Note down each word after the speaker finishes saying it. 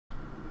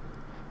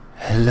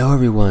Hello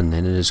everyone,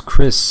 and it is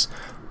Chris.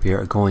 We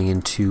are going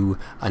into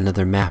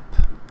another map.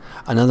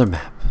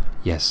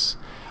 Yes.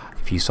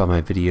 If you saw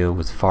my video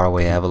with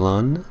Faraway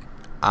Avalon,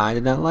 I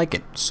did not like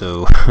it.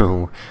 So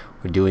we're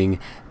doing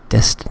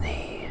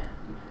Destiny.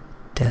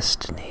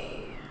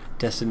 Destiny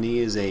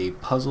is a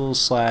puzzle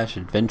slash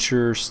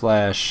adventure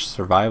slash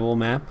survival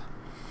map.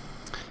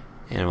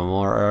 And I'm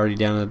already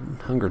down a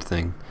hunger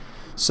thing.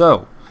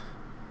 So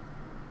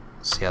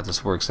let's see how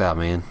this works out,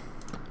 man.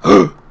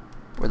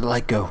 Where'd the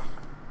light go?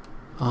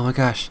 Oh my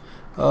gosh.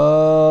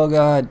 Oh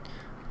god.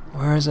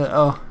 Where is it?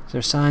 Oh, is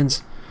there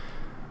signs?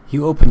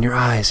 You open your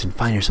eyes and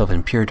find yourself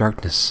in pure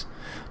darkness.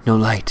 No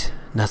light.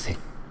 Nothing.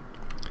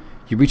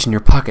 You reach in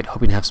your pocket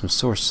hoping to have some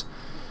source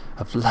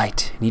of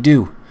light. And you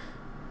do.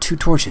 2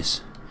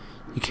 torches.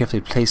 You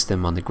carefully place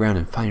them on the ground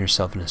and find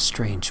yourself in a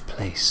strange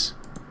place.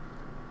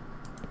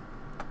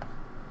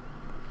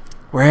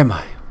 Where am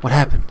I? What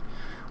happened?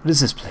 What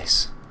is this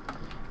place?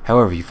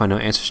 However, you find no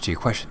answers to your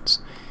questions.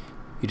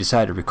 You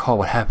decide to recall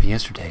what happened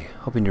yesterday,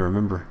 hoping to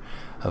remember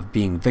of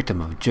being victim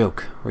of a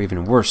joke, or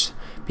even worse,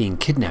 being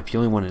kidnapped.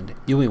 You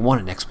only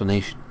want an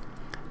explanation.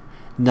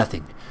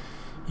 Nothing.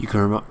 You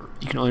can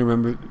only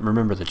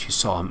remember that you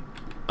saw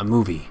a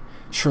movie,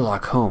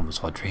 Sherlock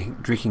Holmes, while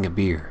drinking a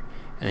beer,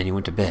 and then you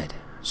went to bed.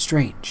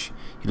 Strange.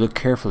 You look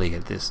carefully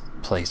at this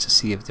place to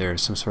see if there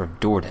is some sort of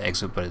door to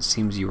exit, but it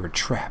seems you are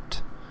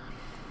trapped.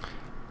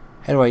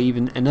 How do I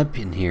even end up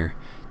in here?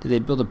 Did they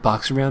build a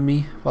box around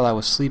me while I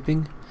was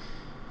sleeping?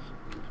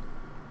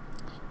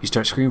 You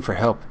start screaming for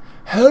help.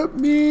 Help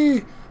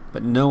me!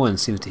 But no one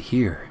seems to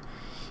hear.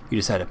 You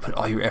decide to put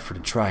all your effort to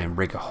try and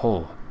break a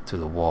hole through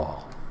the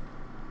wall.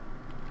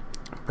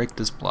 Break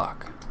this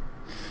block.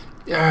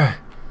 Yeah.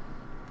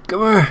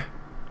 Come on.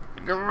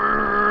 Come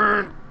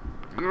on.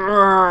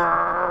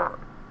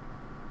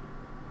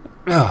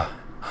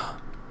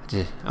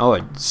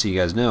 So you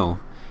guys know,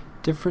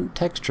 different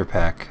texture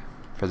pack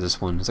for this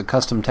one. It's a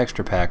custom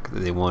texture pack that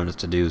they wanted us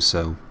to do,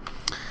 so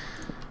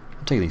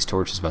I'm taking these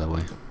torches, by the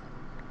way.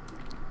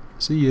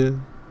 See ya.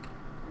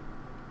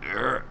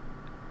 Come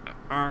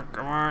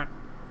on.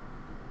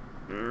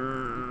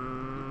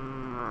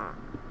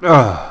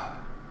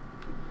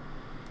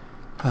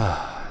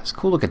 It's a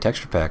cool looking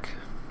texture pack.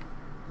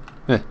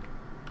 Got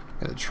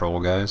the troll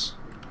guys.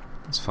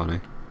 That's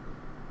funny.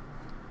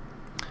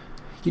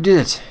 You did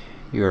it.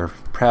 You're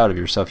proud of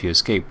yourself. You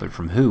escaped, but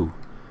from who?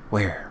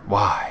 Where?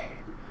 Why?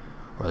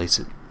 Or at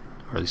least it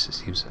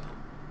seems so.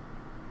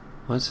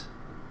 What?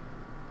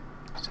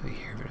 So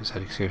here, but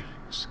decided to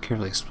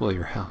carefully explore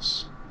your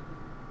house.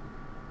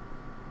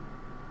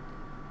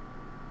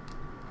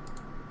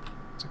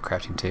 It's a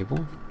crafting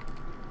table.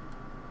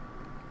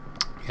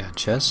 Yeah,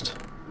 chest.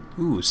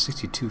 Ooh,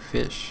 62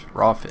 fish.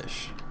 Raw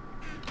fish.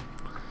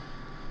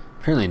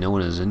 Apparently no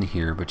one is in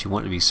here, but you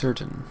want to be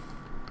certain.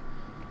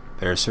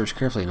 Better search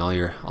carefully in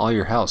all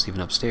your house,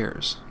 even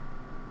upstairs.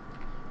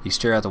 You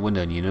stare out the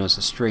window and you notice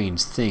a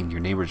strange thing.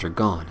 Your neighbors are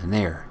gone, and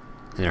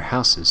their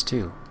houses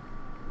too.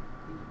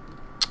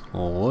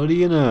 Well, what do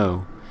you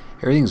know?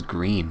 Everything's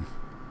green.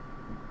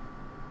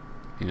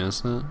 You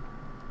notice that?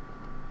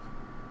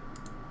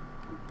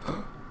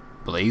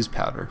 Blaze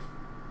powder.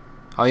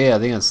 Oh yeah, I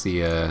think that's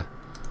the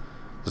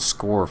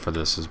score for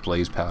this is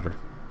blaze powder.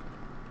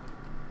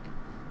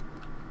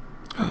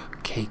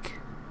 Cake.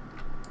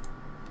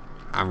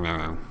 I'm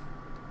gonna.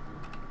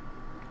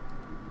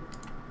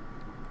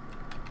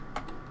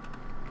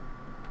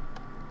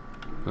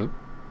 Oop.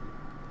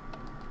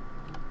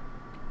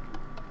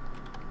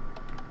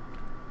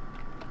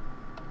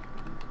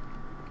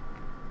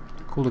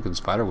 Cool looking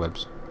spider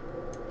webs.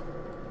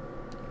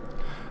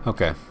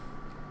 Okay.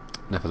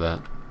 Enough of that.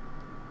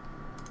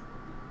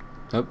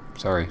 Oh,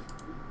 sorry.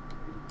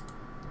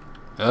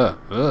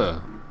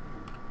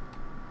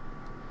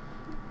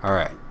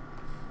 Alright.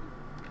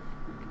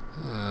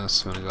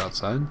 So I'm gonna go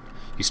outside.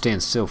 You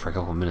stand still for a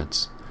couple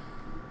minutes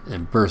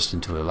and burst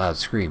into a loud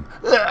scream.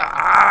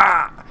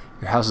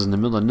 Your house is in the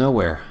middle of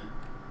nowhere.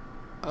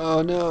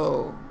 Oh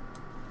no.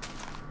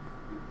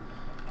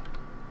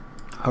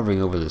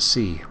 Hovering over the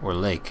sea or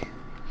lake,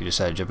 you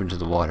decide to jump into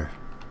the water.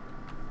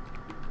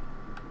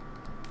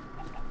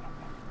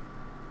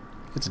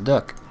 It's a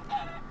duck.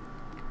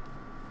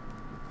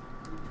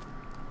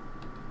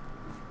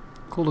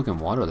 Cool looking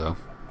water though.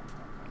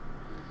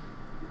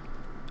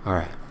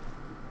 Alright.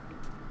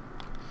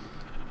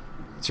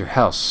 It's your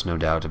house, no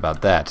doubt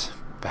about that.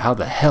 But how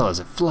the hell is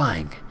it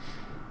flying?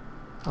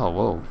 Oh,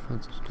 whoa.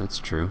 That's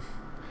true.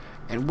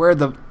 And where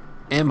the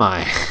am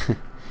I?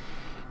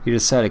 You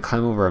decide to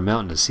climb over a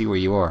mountain to see where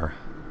you are.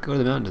 Go to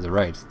the mountain to the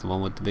right, the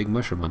one with the big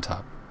mushroom on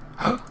top.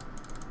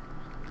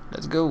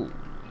 Let's go.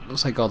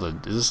 Looks like all the...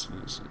 Is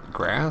this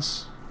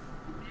grass?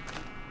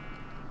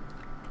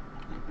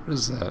 What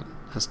is that?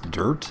 That's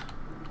dirt?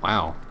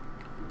 Wow.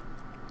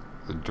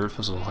 The dirt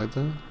supposed to look like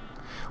that?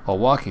 While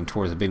walking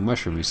towards the big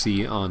mushroom, you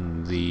see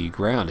on the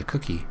ground a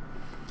cookie.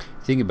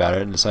 Think about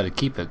it and decide to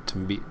keep it.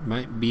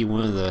 Might be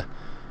one of the...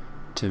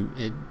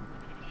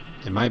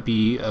 It might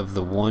be of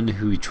the one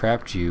who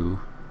trapped you.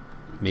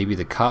 Maybe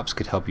the cops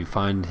could help you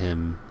find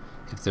him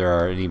if there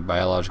are any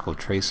biological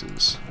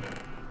traces.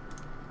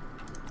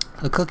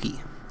 A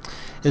cookie.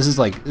 This is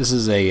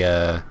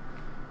a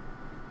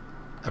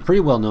pretty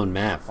well-known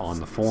map on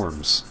the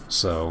forums.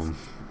 So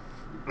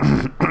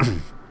a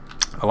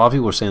lot of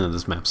people are saying that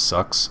this map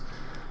sucks,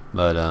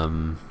 but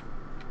well,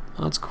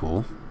 that's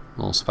cool. A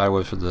little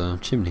spiderweb for the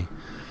chimney.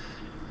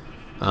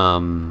 A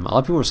lot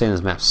of people are saying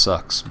this map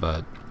sucks,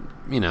 but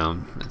you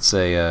know, it's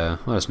a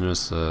I just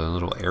noticed a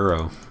little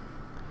arrow.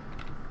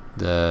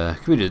 It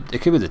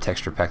could be the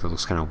texture pack that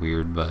looks kind of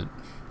weird, but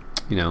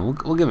you know,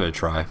 we'll give it a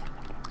try.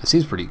 It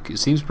seems pretty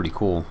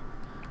cool.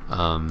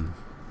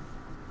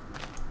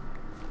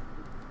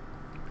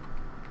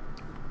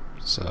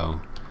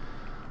 So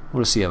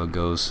we'll just see how it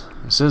goes.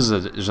 It says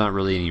that there's not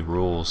really any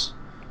rules.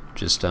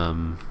 Just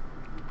oh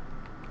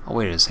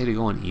wait, did it say to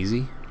go on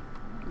easy?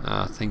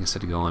 I think it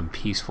said to go on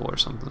peaceful or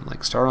something.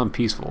 Like start on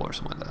peaceful or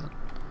something like that.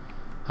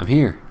 I'm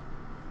here.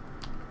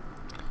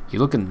 You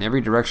look in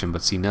every direction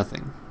but see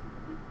nothing.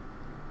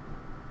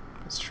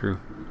 That's true.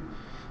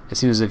 It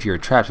seems as if you're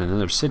trapped in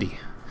another city.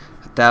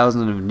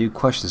 1,000 of new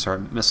questions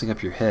start messing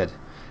up your head.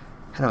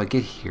 How do I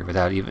get here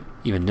without even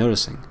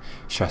noticing?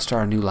 Should I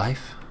start a new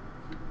life?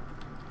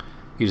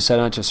 You decide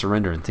not to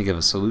surrender and think of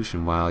a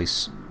solution.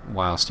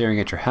 While staring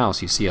at your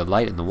house, you see a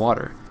light in the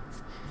water.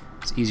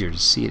 It's easier to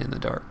see it in the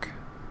dark.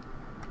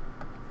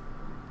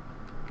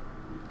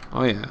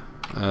 Oh yeah.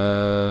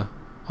 Oh,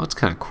 that's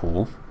kind of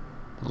cool.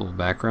 A little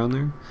background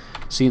there.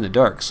 See in the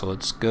dark. So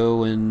let's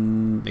go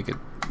and make it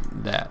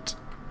that.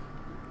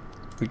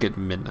 We get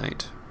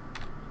midnight.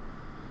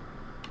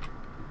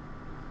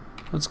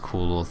 That's a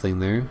cool little thing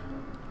there.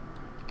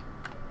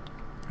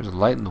 There's a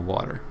light in the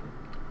water.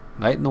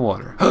 Light in the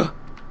water.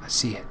 I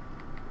see it.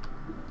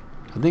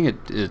 I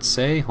think it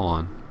say, hold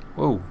on.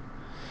 Whoa.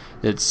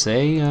 Did it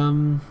say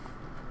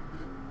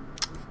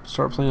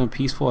start playing on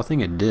peaceful? I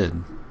think it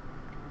did.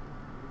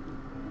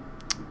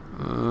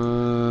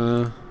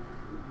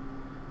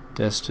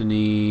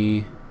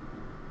 Destiny.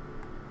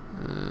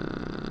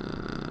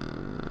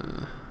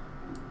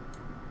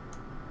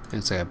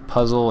 It's like a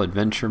puzzle,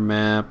 adventure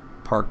map,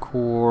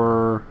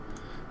 parkour,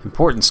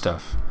 important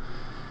stuff.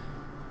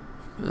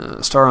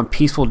 Start on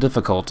peaceful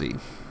difficulty.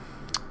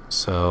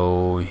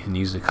 So you can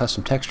use a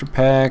custom texture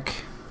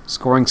pack.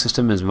 Scoring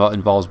system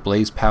involves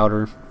blaze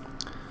powder.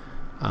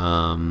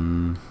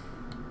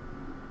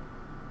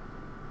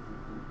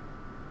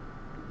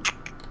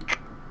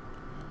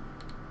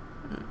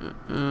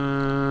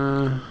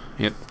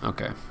 Yep.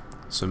 Okay.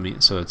 So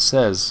it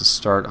says to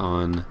start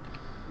on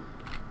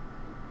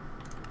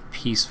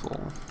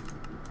peaceful.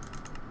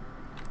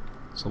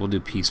 So we'll do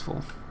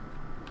peaceful.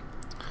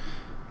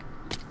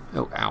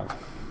 Oh, ow.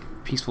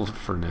 Peaceful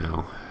for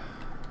now.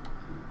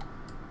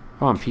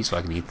 Oh, I'm peaceful.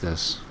 I can eat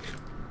this.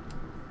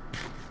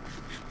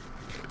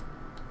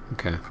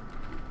 Okay.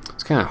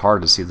 It's kind of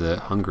hard to see the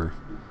hunger.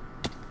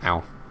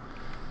 Ow.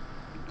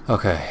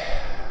 Okay.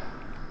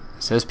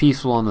 It says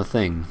peaceful on the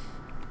thing.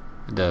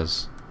 It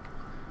does.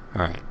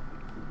 Alright.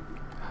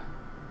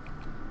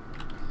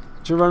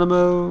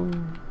 Geronimo!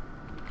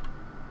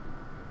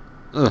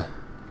 Ugh.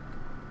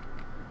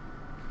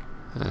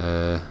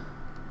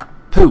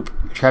 Poop!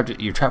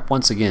 You're trapped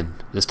once again.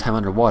 This time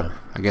underwater.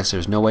 I guess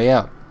there's no way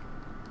out.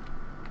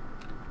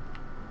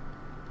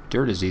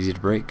 Dirt is easy to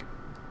break.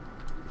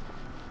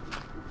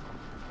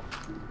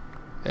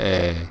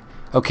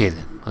 Okay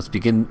then. Let's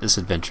begin this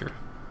adventure.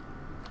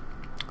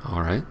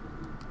 Alright.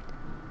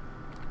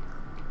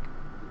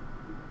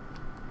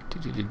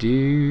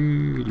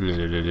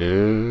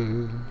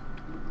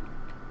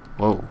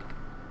 Whoa.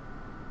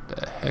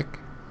 The heck?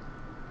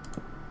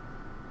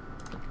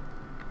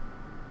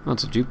 Oh,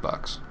 it's a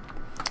jukebox.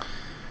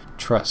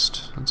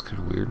 Trust. That's kind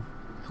of weird.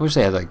 I wish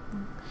they had like.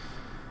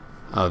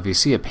 If you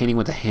see a painting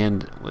with a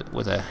hand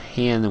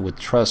with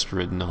trust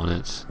written on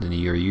it, then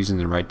you're using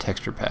the right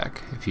texture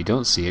pack. If you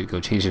don't see it, go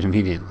change it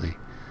immediately.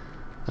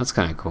 That's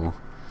kind of cool.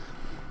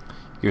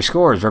 Your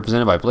score is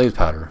represented by blaze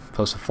powder.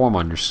 Post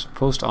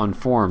on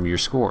forum your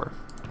score.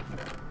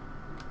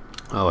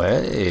 Oh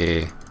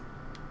hey.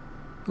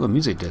 Ooh, a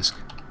music disc.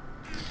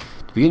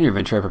 To begin your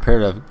adventure, I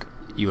prepared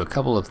you a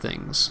couple of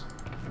things.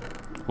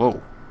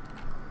 Whoa.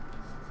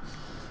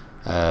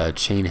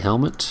 Chain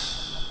helmet,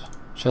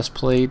 chest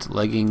plate,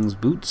 leggings,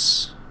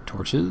 boots,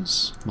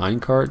 torches,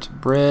 minecart,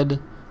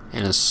 bread,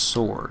 and a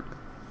sword.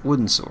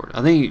 Wooden sword.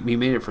 I think we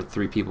made it for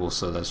 3 people,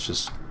 so that's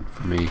just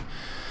for me.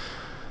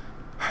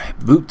 Alright,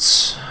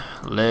 boots,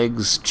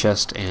 legs,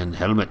 chest, and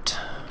helmet.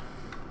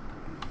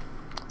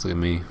 Let's look at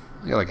me.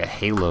 I got like a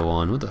halo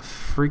on. What the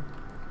freak?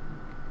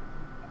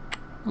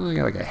 Oh, I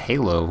got like a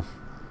halo.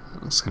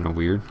 That's kind of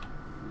weird.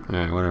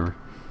 Alright, whatever.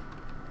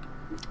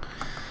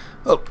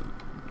 Oh!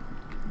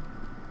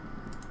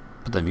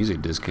 Put that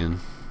music disc in.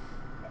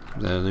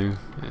 Is that in there?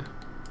 Yeah.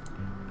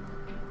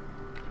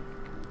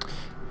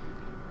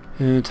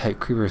 And type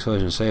creeper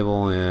explosion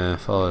disable. Yeah,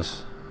 follow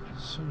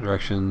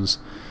directions.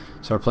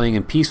 Start playing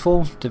in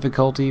peaceful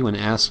difficulty. When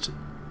asked,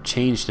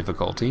 change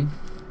difficulty.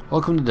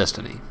 Welcome to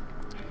Destiny.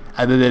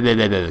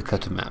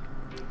 Custom map.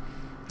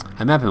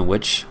 A map in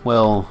which,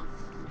 well,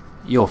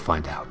 you'll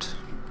find out.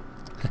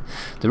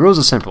 The rules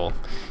are simple.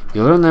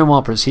 You learn them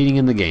while proceeding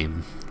in the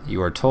game.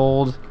 You are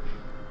told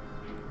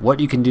what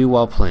you can do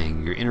while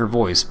playing. Your inner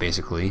voice,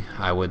 basically.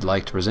 I would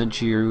like to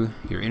present you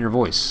your inner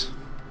voice.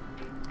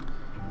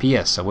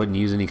 P.S. I wouldn't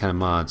use any kind of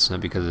mods, not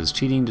because it's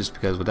cheating, just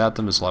because without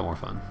them it's a lot more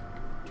fun.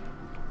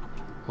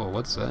 Whoa,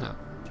 what's that?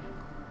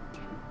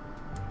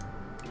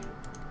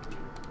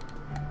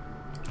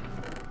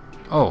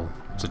 Oh,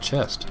 it's a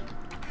chest.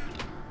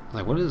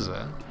 Like, what is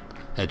that?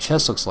 That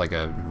chest looks like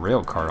a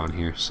rail car on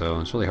here, so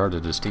it's really hard to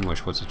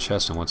distinguish what's a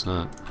chest and what's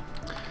not.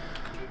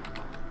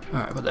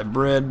 Alright, put that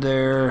bread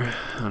there.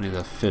 I don't need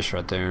the fish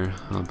right there.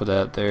 I'll put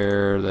that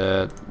there,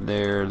 that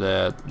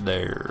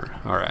there.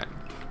 Alright.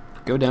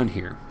 Go down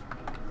here.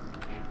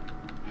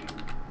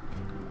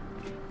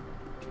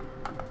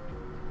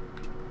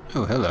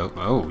 Oh, hello.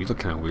 Oh, you look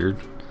kind of weird.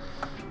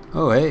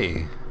 Oh,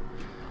 hey.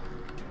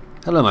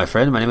 Hello, my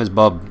friend. My name is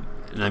Bob,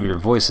 and I'm your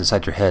voice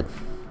inside your head.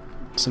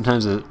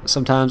 Sometimes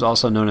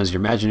also known as your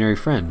imaginary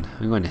friend.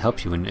 I'm going to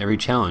help you in every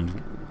challenge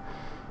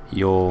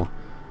you'll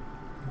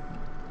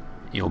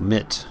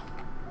meet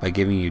by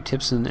giving you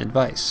tips and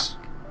advices.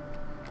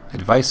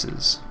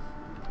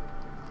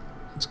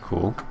 That's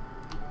cool.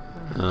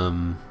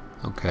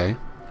 Okay.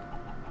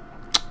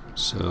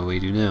 So what do we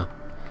do now?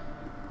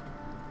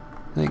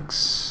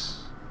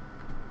 Thanks.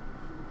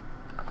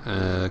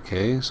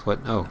 Okay, so what?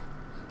 Oh.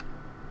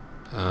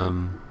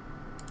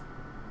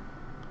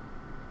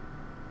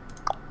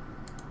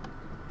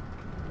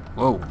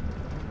 Whoa.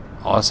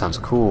 Oh, that sounds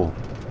cool.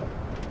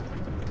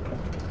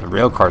 The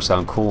rail cars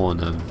sound cool in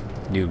the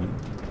new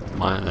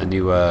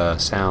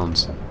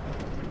sounds.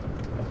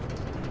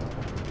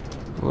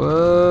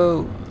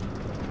 Whoa.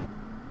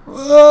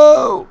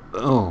 Whoa.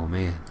 Oh,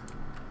 man.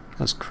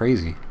 That's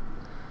crazy.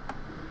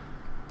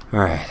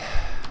 Alright.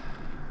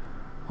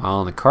 While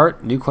on the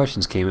cart, new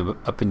questions came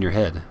up in your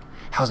head.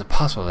 How is it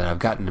possible that I've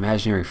got an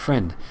imaginary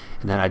friend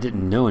and that I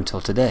didn't know until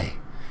today?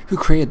 Who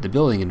created the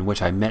building in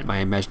which I met my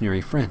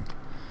imaginary friend?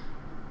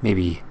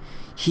 Maybe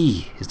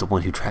he is the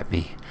one who trapped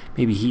me.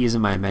 Maybe he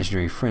isn't my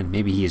imaginary friend.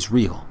 Maybe he is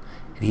real,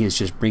 and he is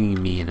just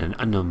bringing me in an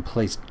unknown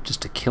place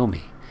just to kill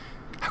me.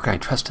 How can I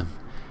trust him?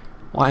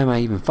 Why am I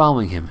even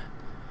following him?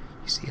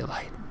 You see a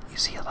light. You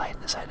see a light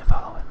and decide to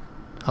follow it.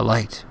 A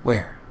light?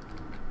 Where?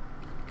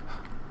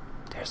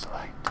 There's the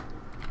light.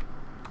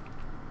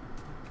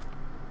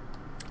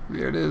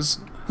 There it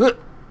is. Huh.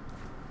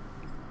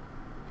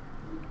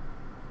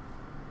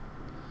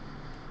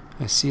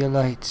 I see a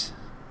light.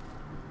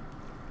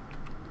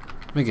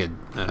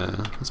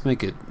 Let's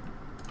make it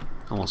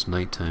almost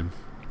nighttime.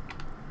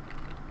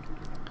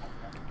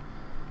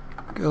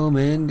 Go,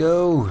 man,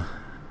 go.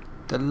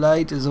 The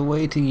light is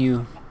awaiting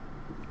you.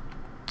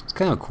 It's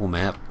kind of a cool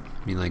map.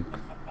 I mean, like,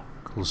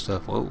 cool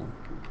stuff. Whoa.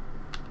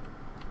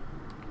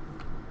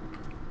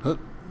 Hup.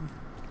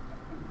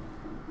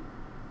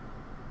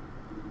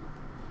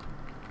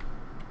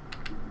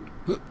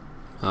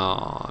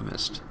 Oh, I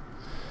missed.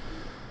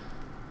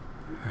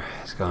 Alright,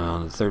 it's going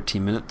on to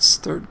 13 minutes.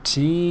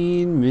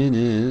 13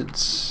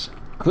 minutes.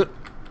 Huh.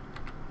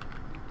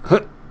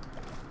 Huh.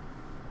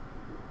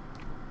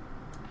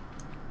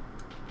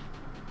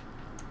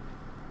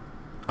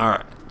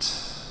 Alright.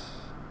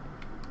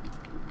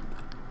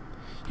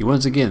 You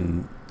once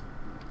again...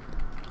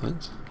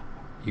 What?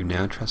 You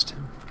now trust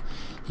him.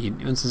 You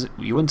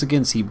once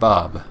again see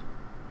Bob.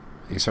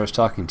 He starts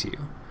talking to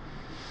you.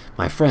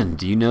 My friend,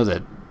 do you know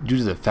that due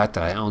to the fact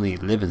that I only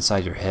live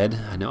inside your head,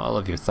 I know all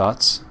of your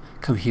thoughts?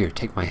 Come here,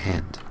 take my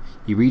hand.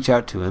 You reach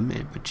out to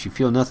him, but you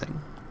feel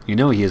nothing. You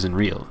know he isn't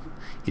real.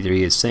 Either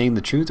he is saying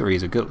the truth or he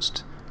is a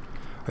ghost.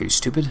 Are you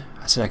stupid?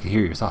 I said I could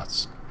hear your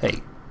thoughts.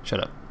 Hey, shut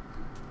up.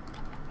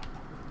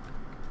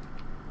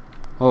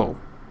 Oh.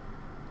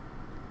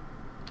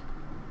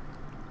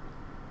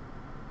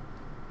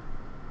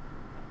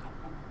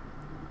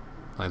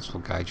 Lights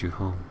will guide you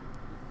home. What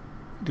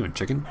are you doing,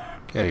 chicken?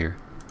 Get out of here.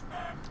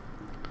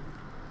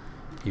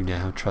 You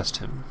now trust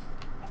him.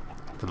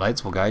 The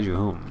lights will guide you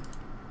home.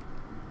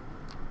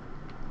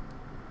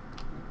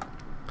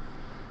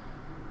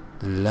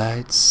 The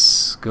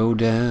lights go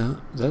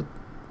down. Is that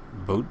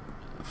boat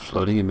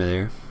floating in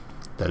midair?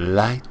 The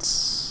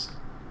lights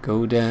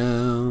go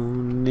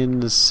down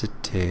in the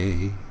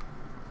city.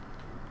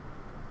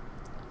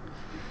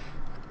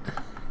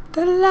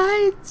 The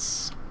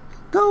lights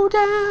go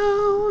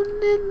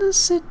down in the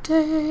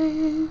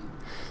city.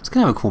 It's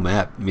kind of a cool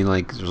map. I mean,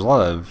 like, there's a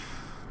lot of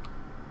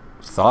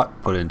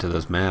thought put into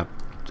this map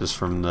just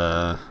from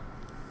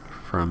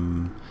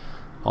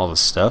all the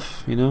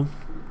stuff, you know.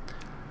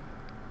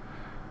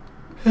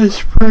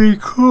 It's pretty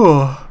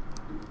cool.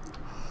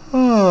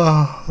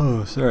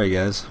 Oh, sorry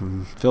guys.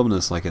 I'm filming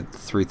this like at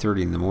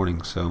 3:30 in the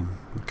morning, so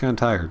I'm kind of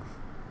tired.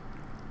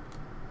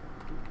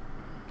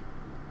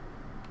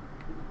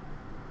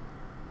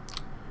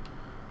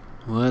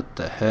 What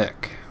the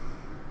heck?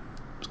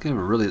 It's kind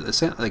of a really,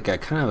 it's like a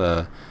kind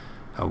of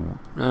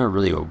not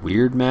really a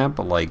weird map,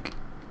 but like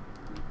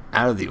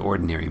out of the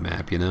ordinary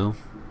map, you know.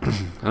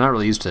 I'm not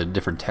really used to a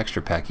different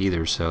texture pack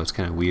either, so it's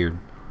kind of weird.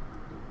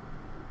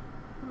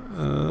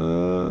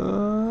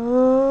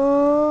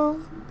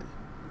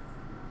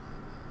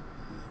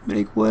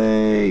 Make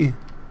way!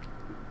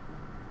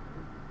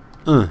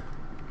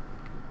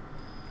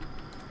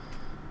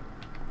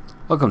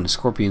 Welcome to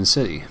Scorpion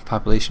City.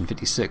 Population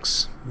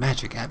 56.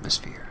 Magic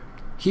atmosphere.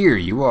 Here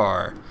you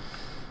are.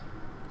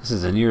 This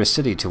is the nearest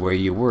city to where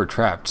you were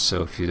trapped,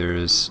 so if there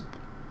is...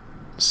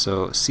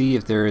 So, see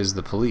if there is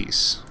the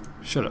police.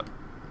 Shut up.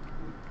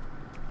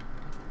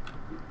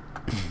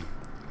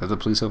 Is the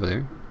police over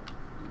there?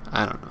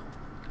 I don't know.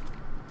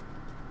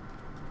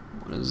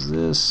 What is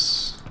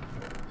this?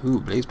 Ooh,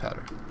 blaze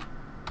powder.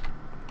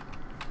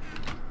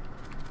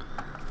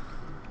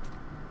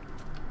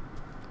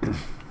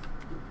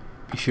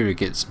 Be sure to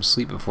get some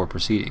sleep before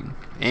proceeding.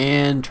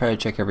 And try to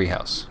check every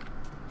house.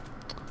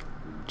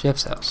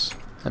 Jeff's house.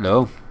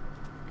 Hello.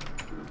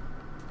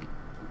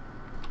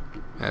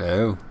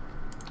 Hello.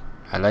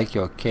 I like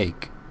your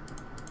cake.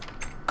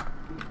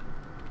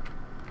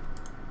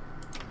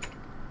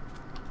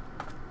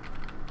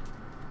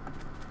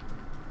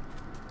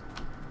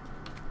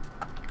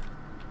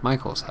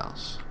 Michael's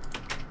house.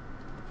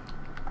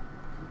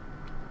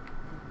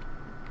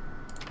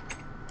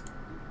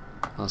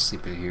 I'll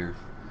sleep in here.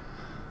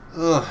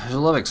 Ugh, there's a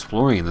lot of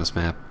exploring in this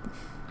map.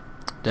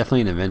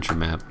 Definitely an adventure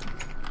map.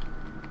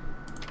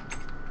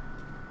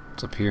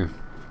 What's up here?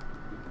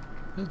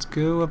 Let's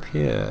go up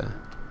here.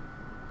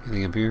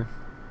 Anything up here?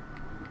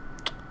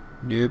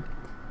 Nope.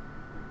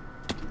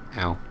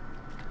 Ow.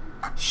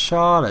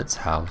 Charlotte's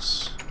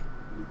house.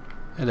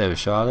 Hello,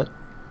 Charlotte.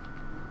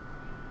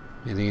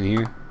 Anything in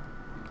here?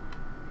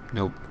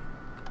 Nope.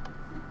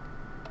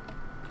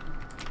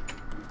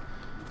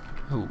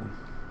 Oh,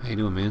 how you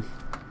doing, man?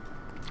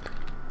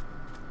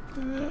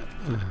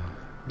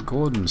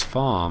 Gordon's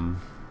farm.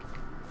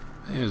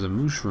 There's a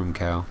mushroom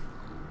cow.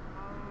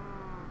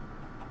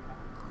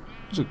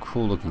 Those are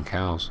cool looking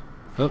cows.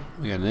 Oh,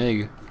 we got an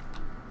egg.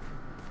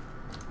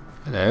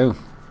 Hello.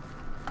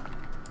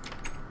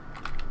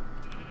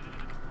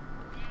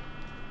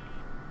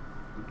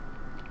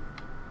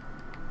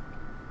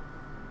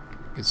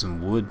 Get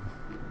some wood.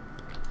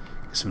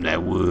 Get some of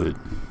that wood.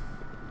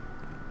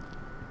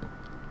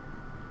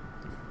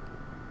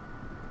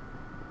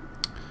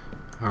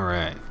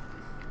 Alright.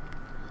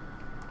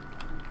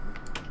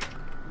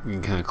 We're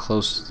getting kind of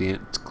close to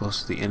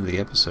the end of the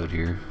episode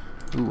here.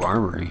 Ooh,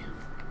 armory.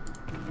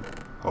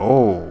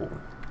 Oh,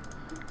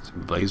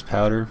 some blaze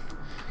powder.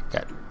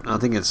 Got. I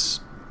think it's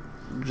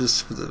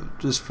just for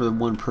the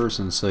one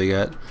person. So you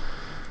got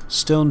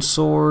stone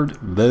sword,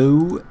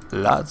 bow,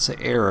 lots of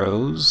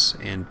arrows,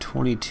 and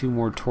 22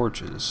 more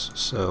torches.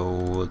 So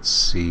let's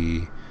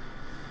see.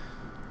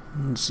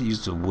 Let's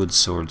use the wood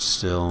sword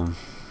still.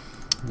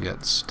 We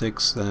got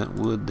sticks, that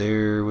wood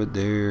there, wood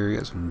there. We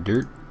got some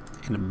dirt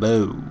and a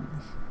bow.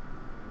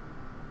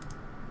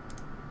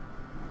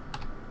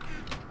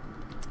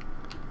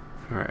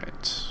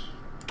 Alright.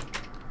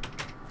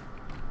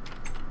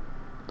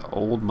 The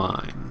old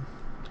mine.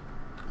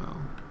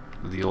 Oh,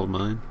 the old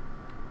mine?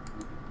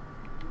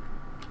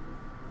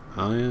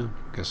 Oh yeah,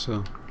 guess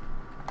so.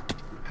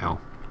 Ow.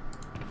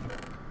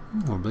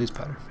 Ooh, more blaze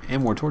powder.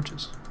 And more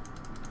torches.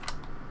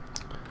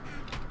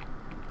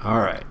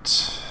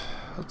 Alright.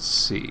 Let's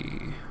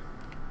see.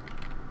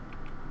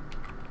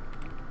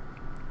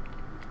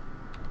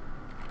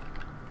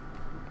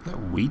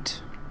 That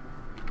wheat?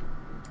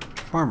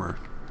 Farmer.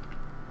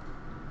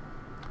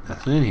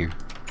 Nothing in here.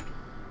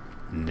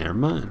 Never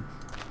mind.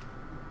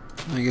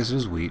 I guess it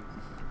was wheat.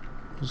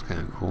 It was kind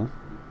of cool.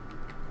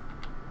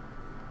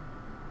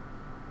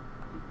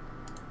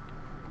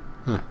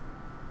 Huh.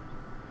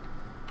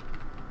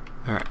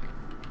 Alright.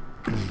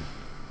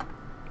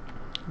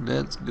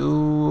 Let's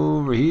go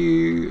over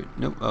here.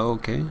 Nope. Oh,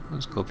 okay.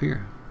 Let's go up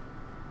here.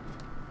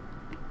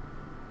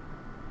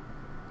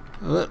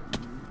 Ow.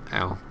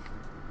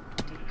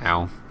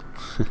 Ow.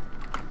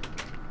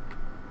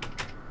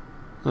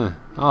 Huh.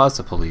 Oh, that's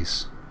the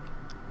police.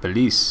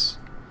 Police.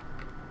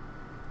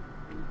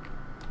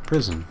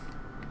 Prison.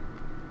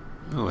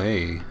 Oh,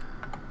 hey.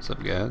 What's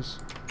up, guys?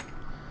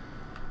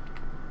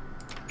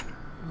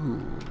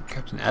 Ooh,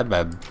 Captain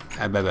Abab.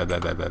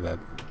 Abab.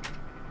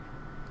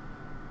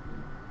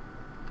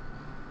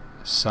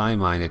 Psi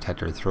mine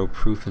detector. Throw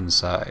proof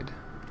inside.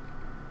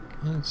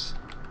 What?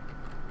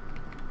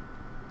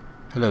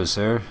 Hello,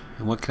 sir.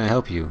 And what can I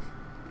help you?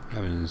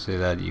 Having to say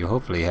that you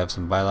hopefully have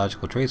some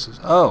biological traces.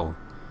 Oh!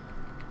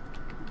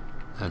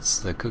 That's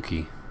the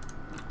cookie.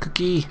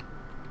 Cookie!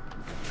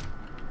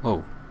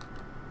 Whoa.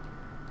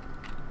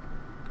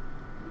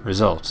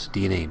 Result.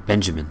 DNA.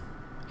 Benjamin.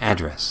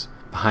 Address.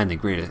 Behind the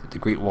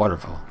great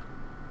waterfall.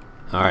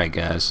 Alright,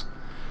 guys.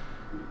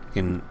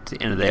 Getting to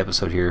the end of the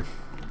episode here.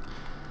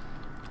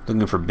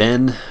 Looking for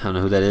Ben. I don't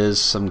know who that is.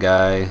 Some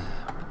guy.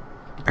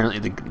 Apparently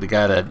the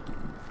guy that...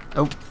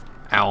 Oh.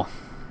 Ow.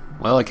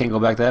 Well, I can't go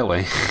back that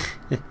way.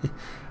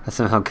 I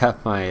somehow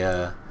got my...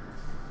 I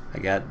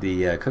got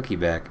the cookie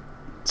back.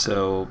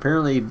 So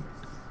apparently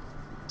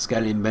this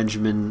guy named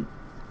Benjamin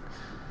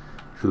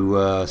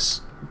who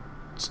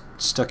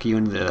stuck you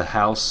into the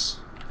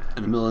house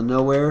in the middle of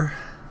nowhere.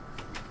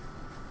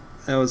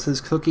 That was his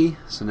cookie.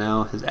 So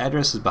now his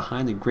address is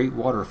behind the great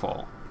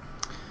waterfall.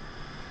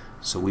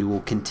 So we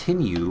will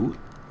continue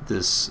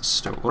this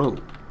story. Whoa.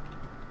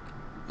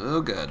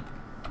 Oh god.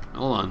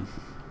 Hold on.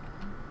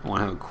 I want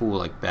to have a cool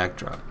like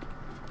backdrop.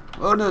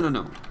 Oh no. I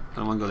don't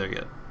want to go there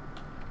yet.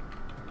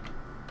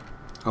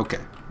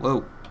 Okay.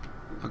 Whoa.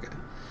 Okay.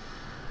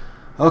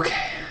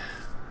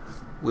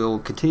 We'll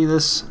continue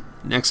this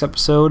next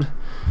episode.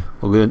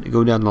 We'll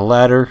go down the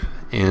ladder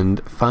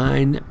and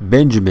find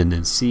Benjamin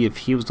and see if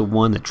he was the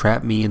one that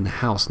trapped me in the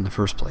house in the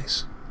first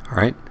place.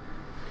 Alright?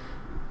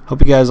 Hope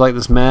you guys like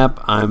this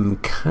map. I'm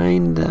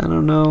kinda, I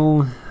don't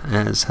know.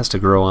 This has to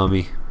grow on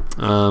me.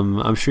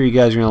 I'm sure you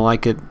guys are gonna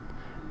like it.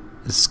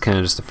 This is kind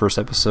of just the first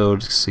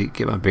episode, see,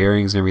 get my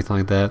bearings and everything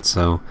like that.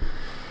 So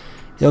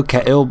it'll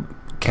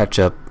catch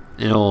up.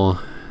 It'll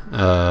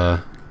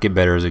get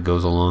better as it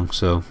goes along.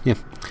 So yeah,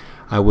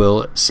 I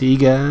will see you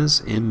guys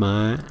in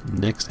my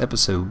next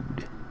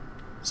episode.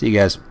 See you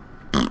guys.